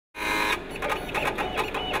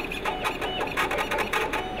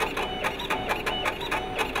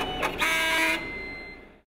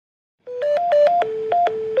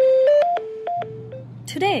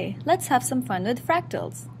let's have some fun with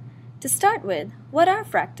fractals. To start with, what are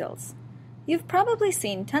fractals? You've probably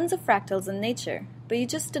seen tons of fractals in nature, but you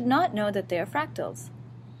just did not know that they are fractals.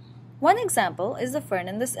 One example is the fern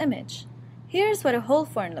in this image. Here's what a whole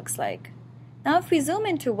fern looks like. Now if we zoom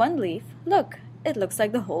into one leaf, look, it looks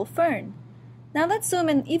like the whole fern. Now let's zoom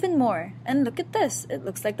in even more, and look at this, it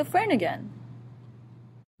looks like the fern again.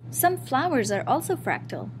 Some flowers are also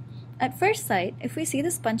fractal. At first sight, if we see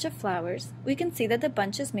this bunch of flowers, we can see that the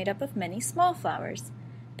bunch is made up of many small flowers.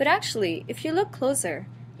 But actually, if you look closer,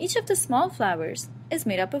 each of the small flowers is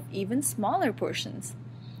made up of even smaller portions.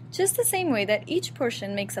 Just the same way that each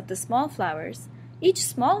portion makes up the small flowers, each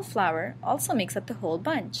small flower also makes up the whole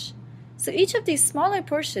bunch. So each of these smaller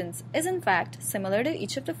portions is in fact similar to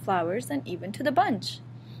each of the flowers and even to the bunch.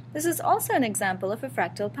 This is also an example of a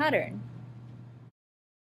fractal pattern.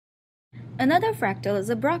 Another fractal is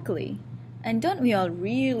a broccoli. And don't we all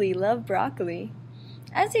really love broccoli?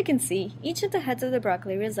 As you can see, each of the heads of the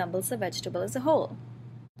broccoli resembles the vegetable as a whole.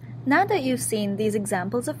 Now that you've seen these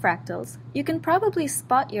examples of fractals, you can probably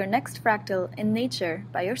spot your next fractal in nature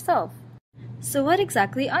by yourself. So what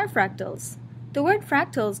exactly are fractals? The word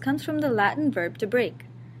fractals comes from the Latin verb to break.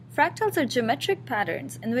 Fractals are geometric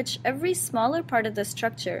patterns in which every smaller part of the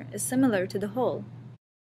structure is similar to the whole.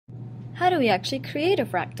 How do we actually create a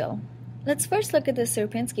fractal? Let's first look at the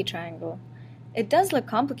Sierpinski triangle. It does look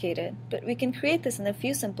complicated, but we can create this in a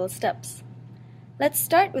few simple steps. Let's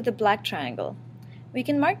start with the black triangle. We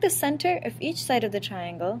can mark the center of each side of the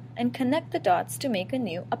triangle and connect the dots to make a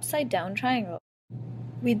new upside-down triangle.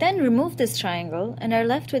 We then remove this triangle and are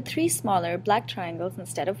left with 3 smaller black triangles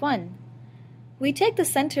instead of 1. We take the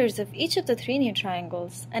centers of each of the 3 new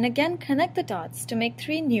triangles and again connect the dots to make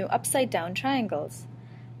 3 new upside-down triangles.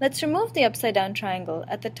 Let's remove the upside-down triangle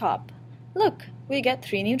at the top. Look, we get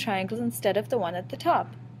 3 new triangles instead of the one at the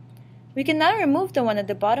top. We can now remove the one at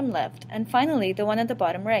the bottom left and finally the one at the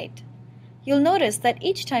bottom right. You'll notice that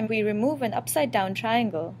each time we remove an upside-down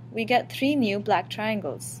triangle, we get 3 new black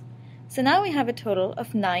triangles. So now we have a total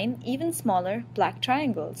of 9 even smaller black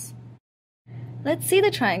triangles. Let's see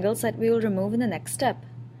the triangles that we will remove in the next step.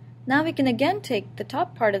 Now we can again take the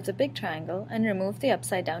top part of the big triangle and remove the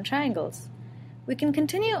upside-down triangles. We can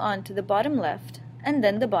continue on to the bottom left and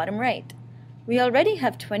then the bottom right. We already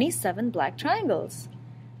have 27 black triangles.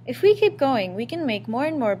 If we keep going, we can make more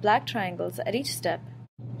and more black triangles at each step.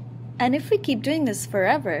 And if we keep doing this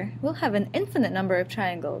forever, we'll have an infinite number of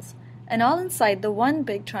triangles, and all inside the one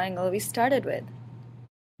big triangle we started with.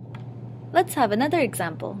 Let's have another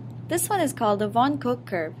example. This one is called the von Koch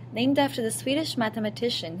curve, named after the Swedish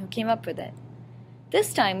mathematician who came up with it.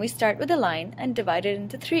 This time we start with a line and divide it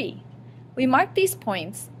into 3. We mark these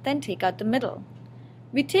points, then take out the middle.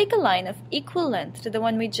 We take a line of equal length to the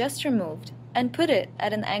one we just removed and put it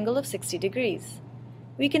at an angle of 60 degrees.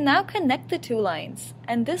 We can now connect the 2 lines,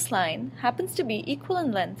 and this line happens to be equal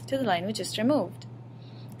in length to the line we just removed.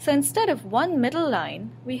 So instead of one middle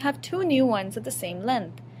line, we have 2 new ones of the same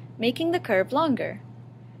length, making the curve longer.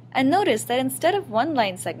 And notice that instead of 1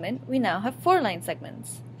 line segment, we now have 4 line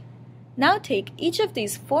segments. Now take each of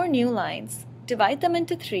these 4 new lines, divide them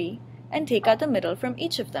into 3, and take out the middle from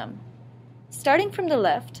each of them. Starting from the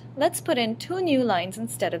left, let's put in 2 new lines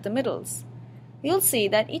instead of the middles. You'll see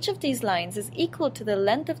that each of these lines is equal to the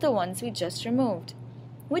length of the ones we just removed,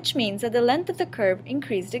 which means that the length of the curve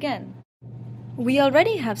increased again. We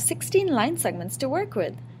already have 16 line segments to work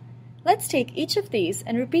with. Let's take each of these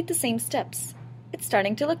and repeat the same steps. It's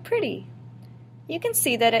starting to look pretty. You can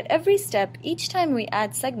see that at every step, each time we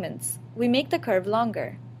add segments, we make the curve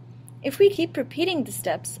longer. If we keep repeating the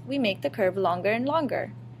steps, we make the curve longer and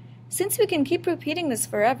longer. Since we can keep repeating this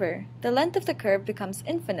forever, the length of the curve becomes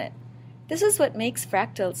infinite. This is what makes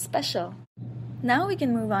fractals special. Now we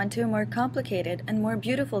can move on to a more complicated and more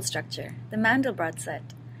beautiful structure, the Mandelbrot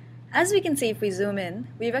set. As we can see if we zoom in,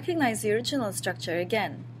 we recognize the original structure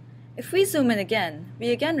again. If we zoom in again,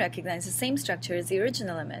 we again recognize the same structure as the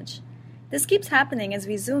original image. This keeps happening as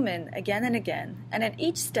we zoom in again and again, and at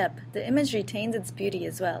each step, the image retains its beauty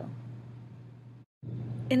as well.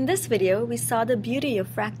 In this video, we saw the beauty of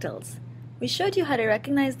fractals. We showed you how to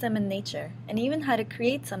recognize them in nature, and even how to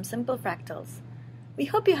create some simple fractals. We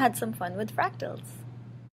hope you had some fun with fractals.